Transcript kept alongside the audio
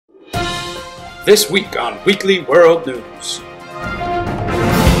This week on Weekly World News.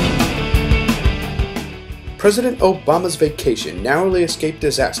 President Obama's vacation narrowly escaped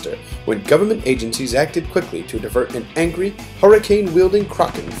disaster when government agencies acted quickly to divert an angry, hurricane-wielding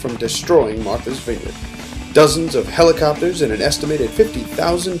kraken from destroying Martha's Vineyard. Dozens of helicopters and an estimated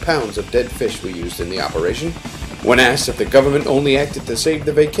 50,000 pounds of dead fish were used in the operation. When asked if the government only acted to save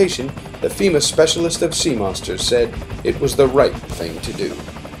the vacation, the FEMA specialist of sea monsters said it was the right thing to do.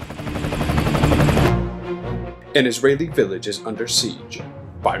 An Israeli village is under siege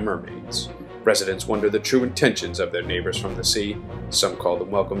by mermaids. Residents wonder the true intentions of their neighbors from the sea. Some call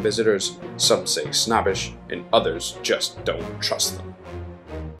them welcome visitors, some say snobbish, and others just don't trust them.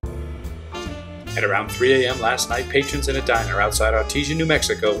 At around 3 a.m. last night, patrons in a diner outside Artesia, New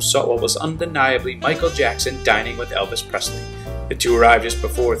Mexico saw what was undeniably Michael Jackson dining with Elvis Presley. The two arrived just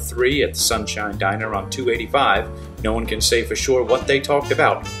before 3 at the Sunshine Diner on 285. No one can say for sure what they talked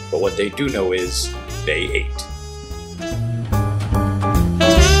about, but what they do know is they ate.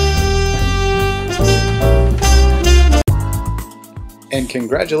 And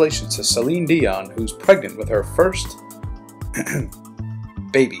congratulations to Celine Dion, who's pregnant with her first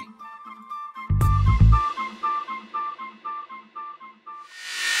baby.